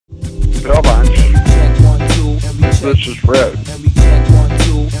This is Fred. And we check 1,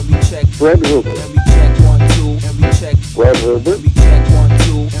 2, and we check. Fred Hoover. And we check 1, 2, and we check. Fred Hoover. And we check 1,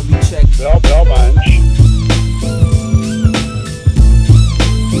 2, and we check. Bell Bunch.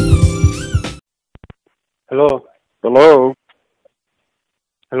 Hello. Hello.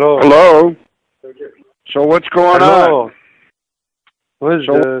 Hello. Hello. So what's going Hello. on? What is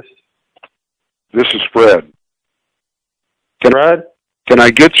So- this? This is Fred. Fred? Can I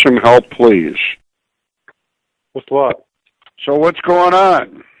get some help, please? With what? So what's going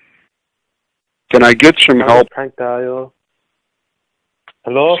on? Can I get some help? Prank dial.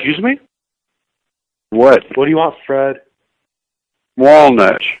 Hello? Excuse me? What? What do you want, Fred?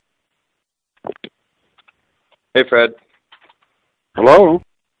 Walnut. Hey, Fred. Hello?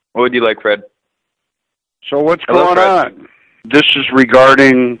 What would you like, Fred? So what's Hello, going Fred. on? This is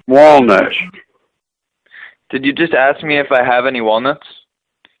regarding Walnut. Did you just ask me if I have any walnuts?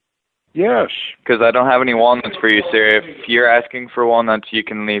 Yes. Because I don't have any walnuts for you, sir. If you're asking for walnuts, you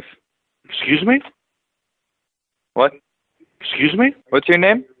can leave. Excuse me? What? Excuse me? What's your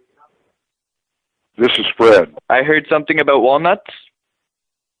name? This is Fred. I heard something about walnuts.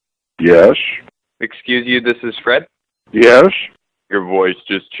 Yes. Excuse you, this is Fred? Yes. Your voice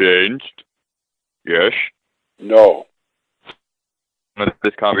just changed. Yes. No. With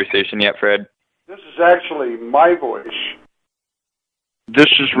this conversation yet, Fred? This is actually my voice. This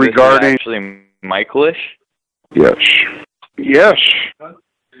is This regarding... is actually Michaelish? Yes. Yes.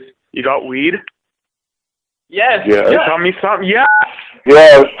 You got weed? Yes. Yes. You tell me something? Yes!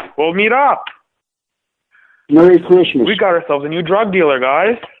 Yes. We'll meet up. Merry Christmas. We got ourselves a new drug dealer,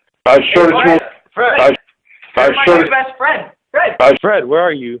 guys. I started smoking... Fred. I Fred. Fred. Fred, where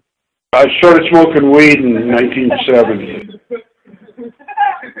are you? started smoking weed in 1970.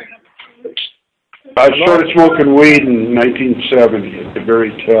 I started smoking weed in 1970 at the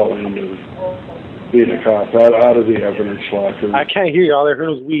very tail end of being a cop, out of the evidence locker. I can't hear you. All I heard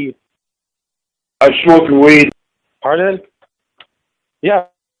was weed. I was smoking weed. Pardon? Yeah.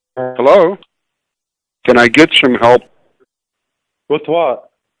 Hello? Can I get some help? With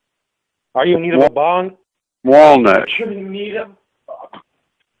what? Are you in need of a bong? Walnut.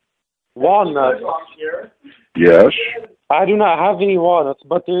 Walnut. Yes. I do not have any walnuts,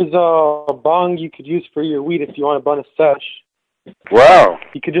 but there's a bong you could use for your weed if you want to burn a sesh. Wow.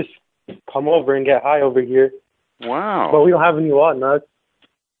 You could just come over and get high over here. Wow. But we don't have any walnuts.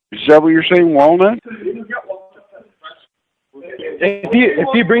 Is that what you're saying, walnut? If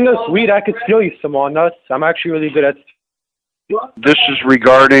you bring us weed, I could steal you some walnuts. I'm actually really good at. This is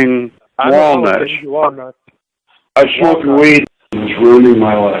regarding I know how to walnuts. get you walnuts. I was smoking weed. It was ruining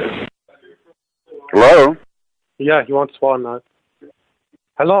my life. Hello? Yeah, he wants walnuts.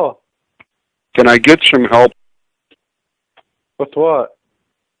 Hello. Can I get some help? With what?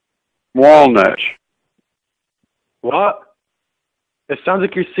 Walnut. What? It sounds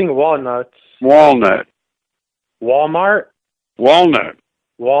like you're saying walnuts. Walnut. Walmart? Walnut.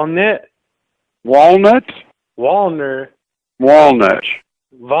 Walnut? Walnut? Walner? Walnut.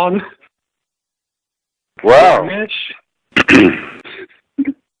 Von? Wow. Walnish?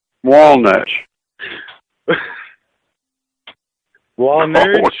 Walnut.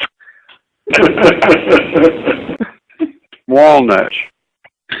 Walnut? Walnut.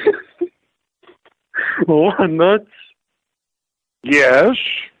 Walnuts? Yes.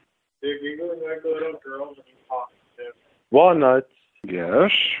 Walnuts?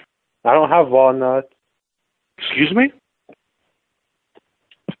 Yes. I don't have walnuts. Excuse me?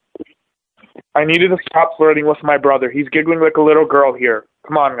 I need you to stop flirting with my brother. He's giggling like a little girl here.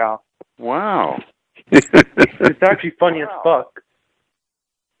 Come on now. Wow. It's actually funny as fuck.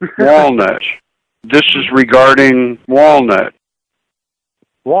 Walnut. This is regarding walnut.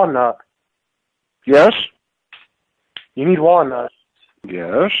 Walnut. Yes? You need walnuts.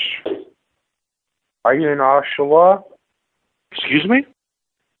 Yes. Are you in Oshawa? Excuse me?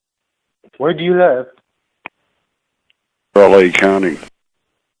 Where do you live? L.A. County.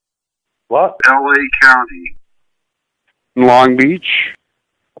 What? L.A. County. Long Beach.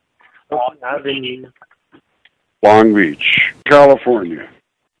 Avenue. Long Beach, California.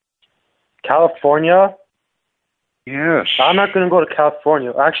 California? Yes. I'm not going to go to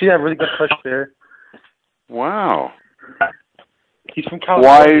California. Actually, I have really good push there. Wow. He's from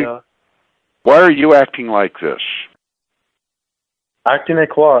California. Why are you acting like this? Acting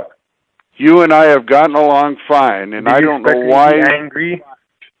like what? You and I have gotten along fine, and Did I you don't know expect me why. to be angry?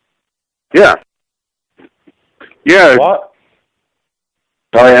 Yeah. Yeah. What?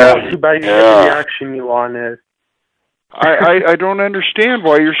 Oh, yeah. Too bad you get the reaction you wanted. I don't understand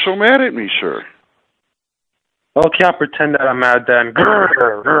why you're so mad at me, sir. Okay, I'll pretend that I'm mad then. Grr,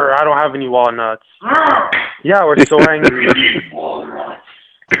 grr, I don't have any walnuts. Yeah, we're so angry.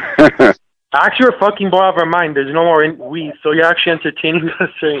 Actually, we're fucking blown out of our mind. There's no more weed, so you're actually entertaining us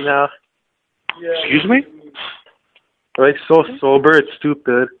right now. Excuse me? Like, so sober, it's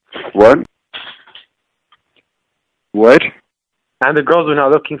stupid. What? What? And the girls are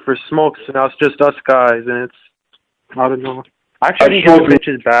not looking for smoke, so now it's just us guys, and it's, I don't know. Actually, I didn't get the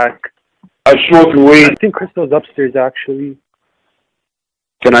bitches back. I'm smoking weed. I think Crystal's upstairs, actually.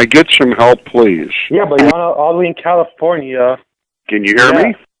 Can I get some help, please? Yeah, but you're all the way in California. Can you hear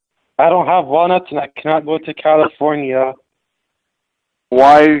me? I don't have walnuts, and I cannot go to California.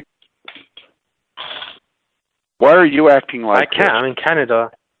 Why are you acting like I can't. I'm in Canada.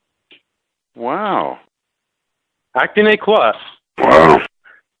 Wow. Acting like what? Wow.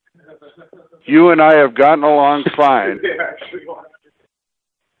 You and I have gotten along fine.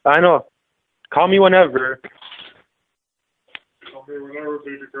 I know. Call me whenever. Call me whenever,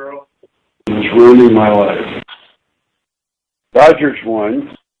 baby girl. It's ruining my life. Dodgers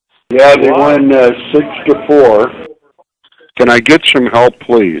won. Yeah, they won 6-4. Can I get some help,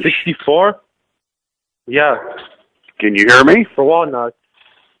 please? 64? Yeah. Can you hear me? For walnuts.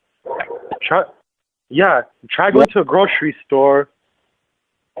 Try going to a grocery store.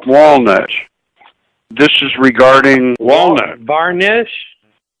 Walnut. This is regarding Walnut. Varnish.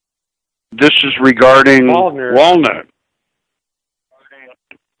 This is regarding Walnut. Walnut.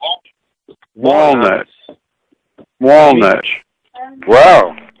 Walnut.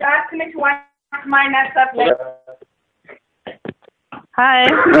 Wow. Hi.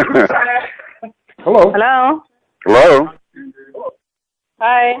 Hello. Hello. Hello.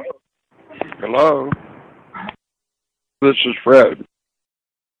 Hi. Hello. This is Fred.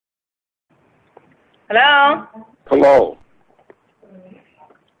 Hello. Hello.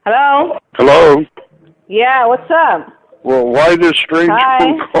 Hello. Hello. Yeah, what's up? Well, why this strange Hi.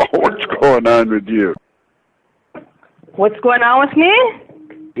 phone call? What's going on with you? What's going on with me?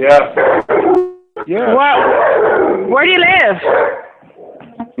 Yeah. Yeah. Where do you live?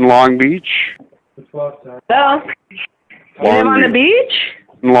 In Long Beach. Hello. You live on the beach?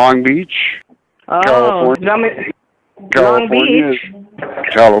 In Long Beach. Oh, California. Long Beach.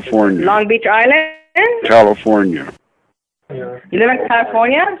 California. Long Beach Island? California. You live in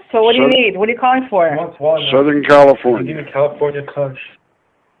California? So what do you need? What are you calling for? Southern California. California Callsh.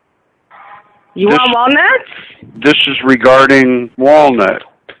 You want walnuts? This is regarding Walnut.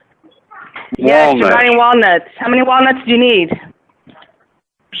 Yes, Walnut. regarding walnuts. How many walnuts do you need?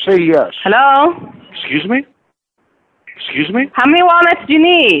 Say yes. Hello? Excuse me? Excuse me? How many walnuts do you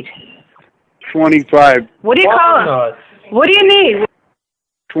need? 25. What do you call them? What do you need?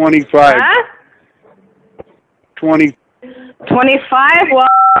 25. Huh? 20. 25? Well,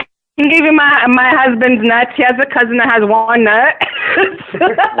 I can give you my husband's nuts. He has a cousin that has one nut.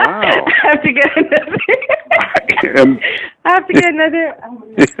 Wow. I have to get another.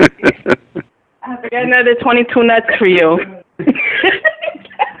 I have to get another 22 nuts for you.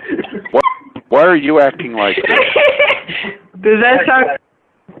 Why are you acting like this? Does that sound...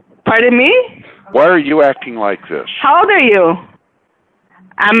 Pardon me? Why are you acting like this? How old are you?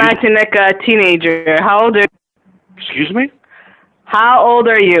 I'm acting like a teenager. How old are you? Excuse me? How old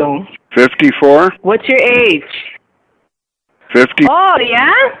are you? 54. What's your age? 50. Oh,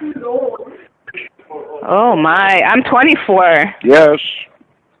 yeah? Oh, my. I'm 24. Yes.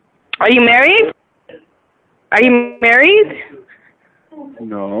 Are you married? Are you married?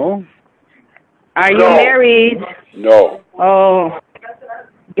 No. Are you married? No. Oh.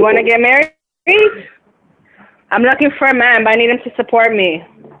 You want to get married? I'm looking for a man, but I need him to support me.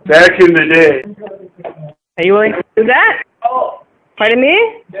 Back in the day. Are you willing to do that? Pardon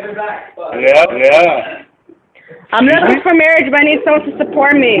me? Yeah. I'm looking for marriage, but I need someone to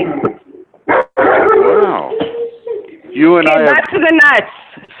support me. Wow. You and I have... Back to the nuts.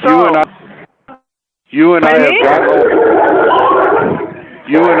 So, You and I have gotten...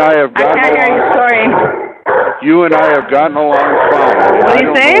 You and I have gotten I can't hear you, sorry. You and I have gotten along fine. What are I you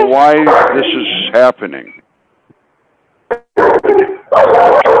don't saying? know why this is happening.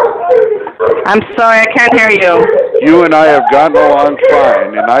 I'm sorry, I can't hear you. You and I have gotten along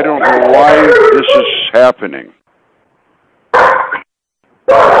fine, and I don't know why this is happening.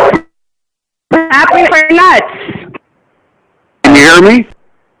 Happy for nuts. Can you hear me?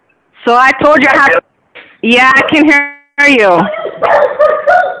 So I told you I have... Yeah, I can hear you.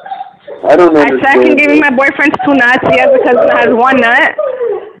 I don't know. I said I can give you my boyfriend's 2 nuts. He has a cousin that has 1 nut.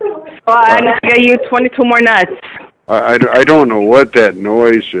 So I need to get you 22 more nuts. I don't know what that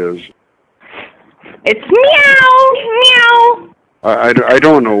noise is. It's meow, meow. I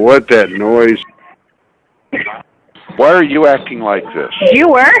don't know what that noise Why are you acting like this? Do you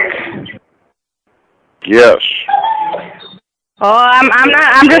work? Yes. Oh, I'm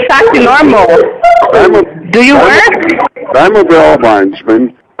not. I'm just acting normal. Do you work? I'm a bail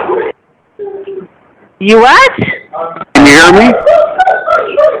bondsman. You what? Can you hear me?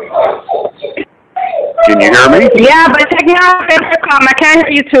 Can you hear me? Yeah, but take me off intercom. I can't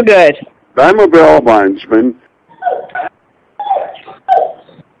hear you too good. I'm a bail bondsman.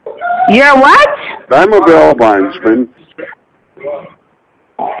 You're what? I'm a bail bondsman.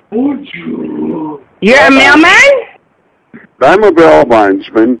 You're a mailman? I'm a bail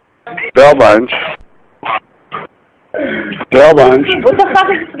bondsman. Bail bonds. Bail bonds. What the fuck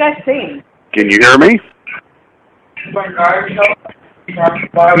is this guy saying? Can you hear me? No,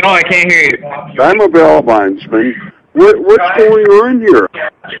 I can't hear you. I'm a bail bondsman. What's going on here?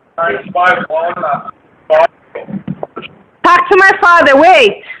 Talk to my father.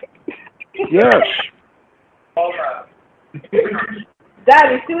 Wait. Yes.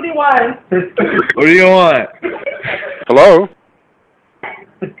 Daddy, see what he wants. What do you want? Hello?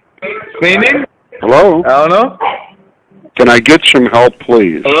 Cleaning? Hello? I don't know. Can I get some help,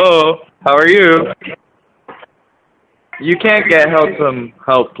 please? Hello. How are you? You can't get some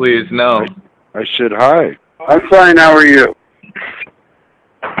help, please. No. I said hi. I'm fine. How are you?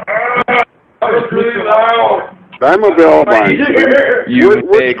 I'm a bail bondsman.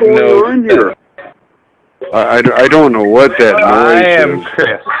 What's going on here? I don't know what that noise I am is.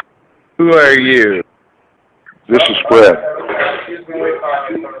 Chris. Who are you? This is Fred.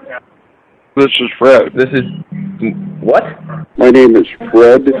 This is Fred. This is what? My name is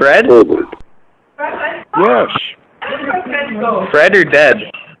Fred. Fred? Herbert. Yes. Fred or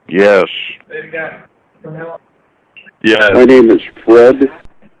dead? Yes. Yes. My name is Fred.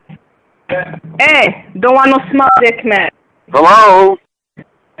 Hey, don't want no small dick man. Hello?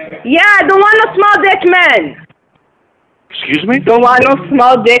 Yeah, don't want no small dick man. Excuse me? Don't want no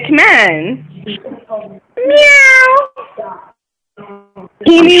small dick man. Meow.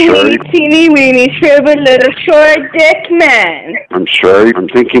 Teeny weeny, teeny weeny, shriveled little short dick man. I'm sorry. I'm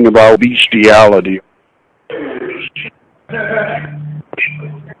thinking about bestiality. Beg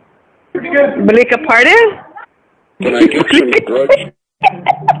your pardon? Can I get some drugs?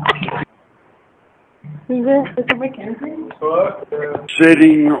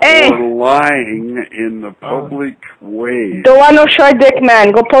 Sitting or lying in the public way. Don't want no short dick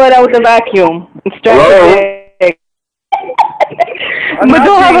man. Go pull it out with the vacuum. And stretch Hello? the dick. But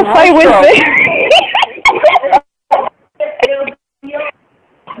don't have a fight with it.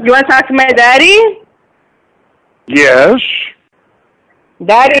 You want to talk to my daddy? Yes.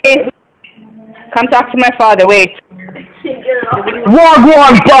 Daddy, come talk to my father. Wait.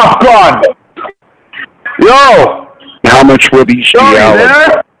 Wagwan popcorn! Yo! How much will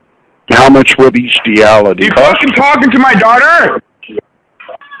bestiality? How much will bestiality? You fucking talking to my daughter?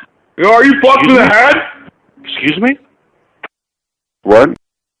 Yo, are you fucked in the head? Excuse me? What?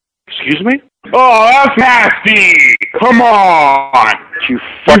 Excuse me? Oh, that's nasty. Come on. You You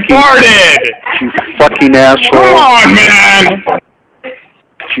fucking... farted. You fucking asshole. Come on, man.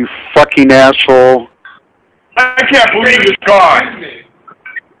 You fucking asshole. I can't believe this guy.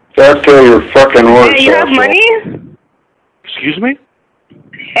 That's how your fucking works. Hey, you have asshole. money? Excuse me?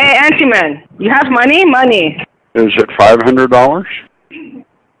 Hey, Auntie Man, you have money? Money. Is it $500?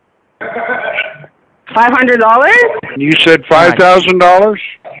 $500? You said $5,000?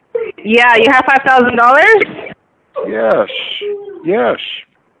 Yeah, you have $5,000? Yes. Yes.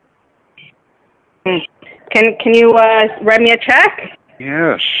 Can you write me a check?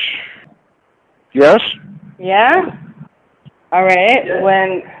 Yes. Yes? Yeah. All right.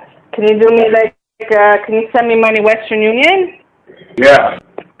 When can you do me like? Can you send me money Western Union? Yeah.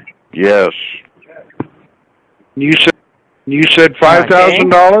 Yes. You said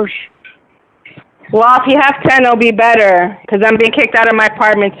 $5,000? Well, if you have 10, it'll be better because I'm being kicked out of my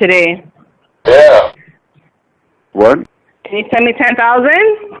apartment today. Yeah. What? Can you send me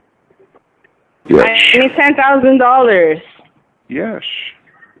 10,000? Yes. I need $10,000. Yes.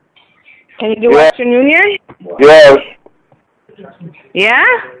 Can you do Western Union? Yes. Yeah.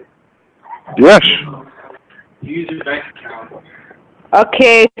 Yes.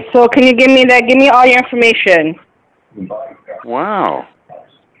 Okay. So can you give me that? Give me all your information. Wow.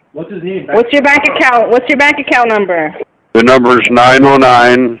 What's your bank account? What's your bank account number? The number's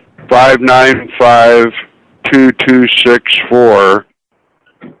 909-595-2264.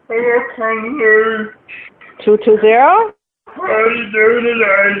 220?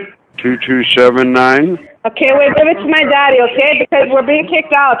 2279. Okay, wait, give it to my daddy, okay? Because we're being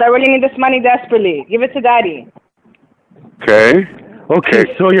kicked out. I really need this money desperately. Give it to daddy. Okay. Okay,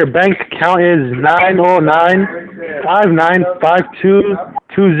 so your bank account is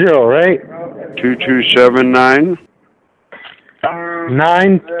 909-595220, right? 2279.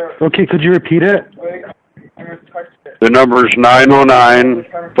 9. Okay, could you repeat it? The number is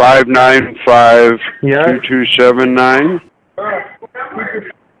 909-595-2279.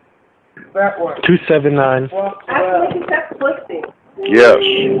 279. Yes.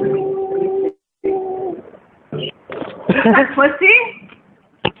 That's pussy?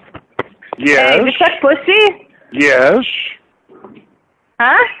 Yes. Hey, is that pussy? Yes.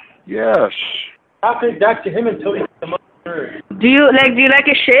 Huh? Yes. I'll say that to him until he comes up. Do you like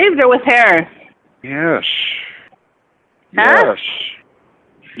it shaved or with hair? Yes. Huh?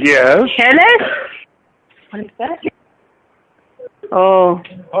 Yes. Hairless? What is that? Oh. Do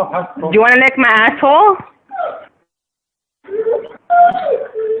you want to lick my asshole?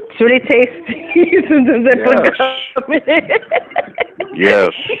 It's really tasty. Sometimes I put gum in it.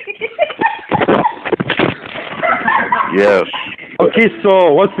 Yes. Yes. Okay,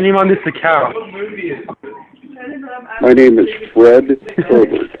 so what's the name on this account? My name is Fred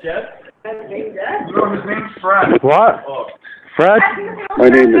Herbert. What? Fred? My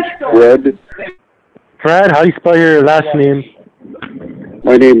name is Fred. Fred, how do you spell your last name?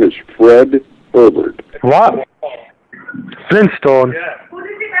 My name is Fred Herbert. What? Flintstone. Who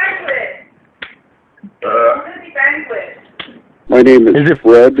did you bank with? Who did you bank with? My name is Is it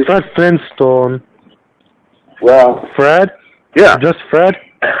Fred. Fred Flintstone? Well, Fred? yeah. Just Fred?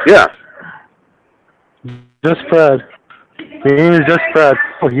 Yeah. Just Fred. His name is just Fred.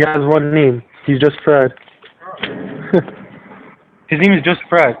 Oh, he has one name. He's just Fred. His name is just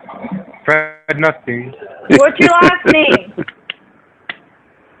Fred. Fred nothing. What's your last name?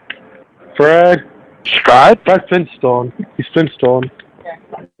 Fred. Scott? Fred Flintstone. He's Flintstone.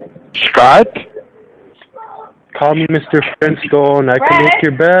 Scott? Call me Mr. Flintstone. I can make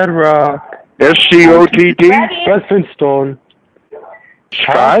your bed rock. SCOTT? Fred Flintstone.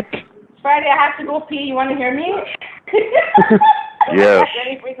 Scott? Friday, I have to go pee. You want to hear me? Yes.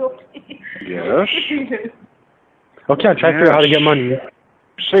 Ready for you to go pee? Yes. Okay, I'll try to figure out how to get money.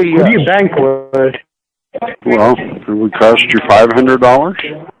 Say Who yes. do you bank with? Well, it would cost you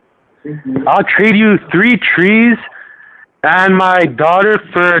 $500. I'll trade you 3 trees and my daughter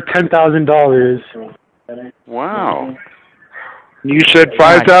for $10,000. Wow. You said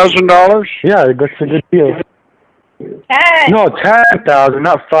 $5,000? Yeah, that's a good deal. 10. No, 10,000,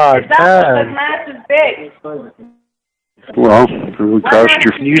 not 5. That 10. math is big. Well, it would cost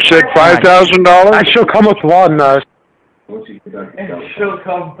you. You said $5,000? I shall come with Walnut.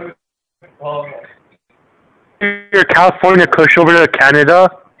 Your California push over to Canada.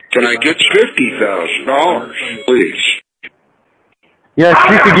 Can I get $50,000, please? Yes,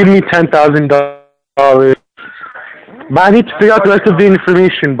 you could give me $10,000. But I need to figure out the rest of the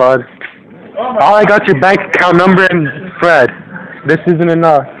information, bud. All I got your bank account number and Fred. This isn't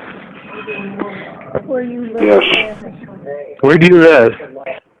enough. Yes. Where do you live?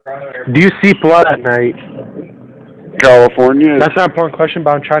 Do you sleep well at night? California? That's not an important question,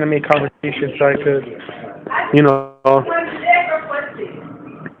 but I'm trying to make conversation so I could, you know.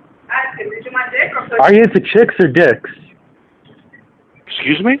 Are you into chicks or dicks?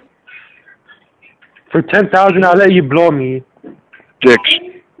 Excuse me? For 10,000, I'll let you blow me. Dicks.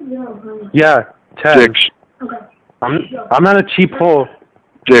 Yeah, 10. Dicks. I'm not a cheap hole.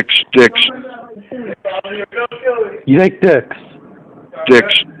 Dicks. Dicks. You like dicks?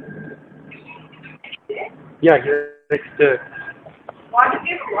 Dicks. Yeah, you like dicks. Why did you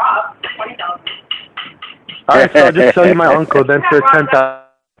give Rob 20,000? Alright, so I'll just sell you my uncle then for 10,000.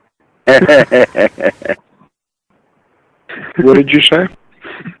 What did you say?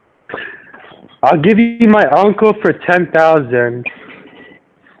 I'll give you my uncle for 10,000.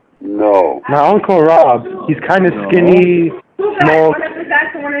 No. My uncle Rob. He's kind of skinny, Two guys. smoked. One of the guys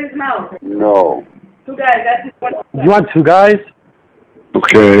and one in his mouth. No. 2 guys. That's his one. You want 2 guys?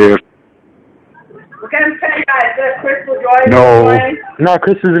 Okay. Look at him, 10 guys. Crystal Joy. No. No,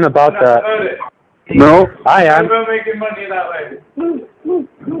 Chris isn't about that. No. I am. making money that way.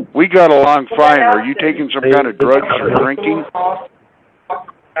 We got along fine. Are you taking some kind of drugs or drinking?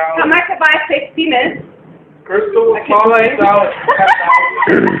 How much to buy 60 minutes? Crystal was out.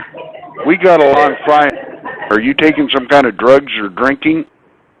 We got along fine. Are you taking some kind of drugs or drinking?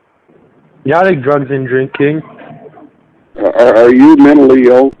 Yeah, I like drugs and drinking. Are you mentally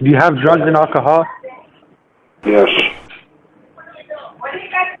ill? Do you have drugs and alcohol? Yes. What do you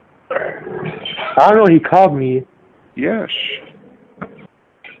guys I don't know, he called me. Yes.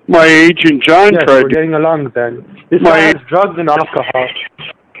 My agent John Yes, tried we're to. getting along then. This My- guy has drugs and alcohol.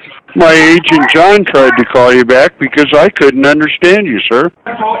 My agent John tried to call you back because I couldn't understand you, sir.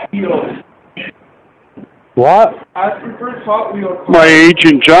 What? My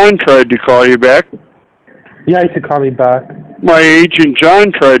agent John tried to call you back. Yeah, you can call me back. My agent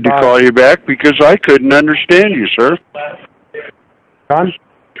John tried to call you back because I couldn't understand you, sir. John?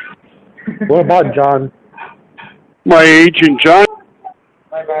 What about John? My agent John.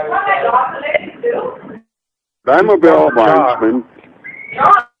 I'm a bell bondsman.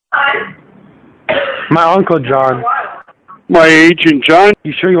 My Uncle John. My agent John.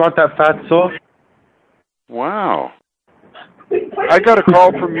 You sure you want that fat soul? Wow. I got a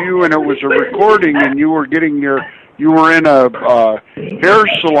call from you, and it was a recording, and you were in a hair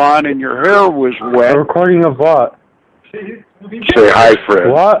salon, and your hair was wet. A recording of what? Say hi, Fred.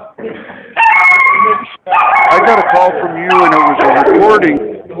 What? I got a call from you, and it was a recording.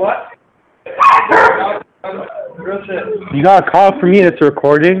 What? You got a call from me, and it's a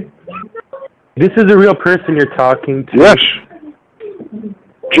recording? This is a real person you're talking to. Yes.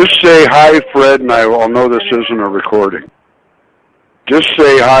 Just say hi, Fred, and I'll know this isn't a recording. Just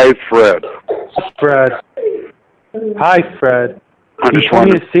say hi, Fred. Fred. Hi, Fred. You told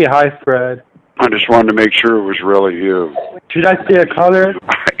me to say hi, Fred. I just wanted to make sure it was really you. Should I say a color?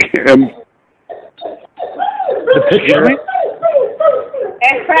 I am. The picture?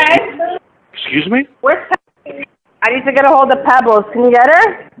 Hey, Fred. Excuse me? Where's Pebbles? I need to get a hold of Pebbles. Can you get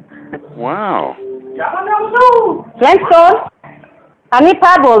her? Wow. Flintstone. I need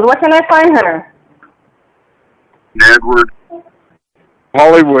Pebbles. Where can I find her? Edward.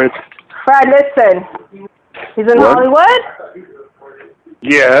 Hollywood. Fred, listen. He's in What? Hollywood?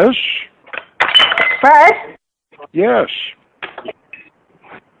 Yes. Fred? Yes.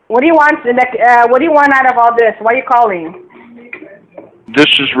 What do you want? What do you want out of all this? Why are you calling? This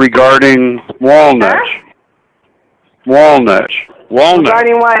is regarding Walnut. Huh? Walnut. Walnut.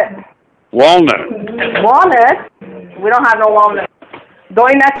 Regarding what? Walnut. Walnut? We don't have no walnut.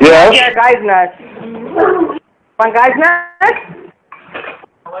 Doy nuts? Yes. Or guy's nuts? Want guy's nuts?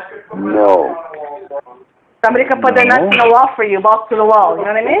 No. Somebody can put their nuts in the wall for you, balls to the wall. You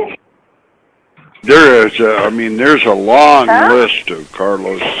know what I mean? There is, there's a long Huh? list of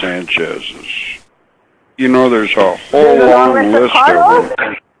Carlos Sanchez's. You know, there's a whole There's a long long list of list Carlos? of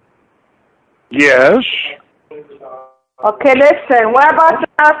them. Yes. Okay, listen. Whereabouts in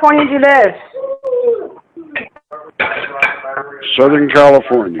California do you live? Southern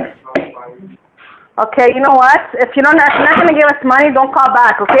California. Okay, you know what? If you're not going to give us money, don't call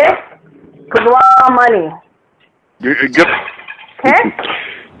back, okay? Because we want our money. Okay?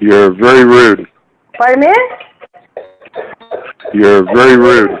 You're very rude. Pardon me? You're very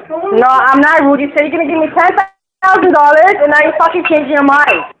rude. No, I'm not rude. You said you're going to give me $10,000, and now you're fucking changing your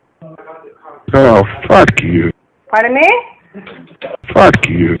mind. Oh, fuck you. Pardon me? Fuck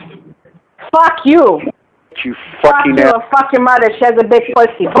you. Fuck you. You Fuck fucking you and fuck your mother. She has a big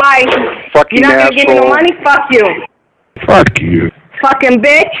pussy. Bye. fucking You're not going to give me no asshole. money? Fuck you. Fuck you. Fucking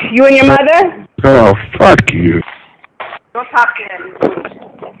bitch. You and your mother? Oh, fuck you. Don't talk to him.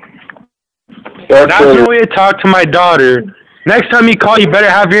 That's the way to talk to my daughter. Next time you call, you better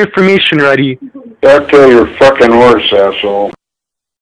have your information ready. Talk to your fucking horse, asshole.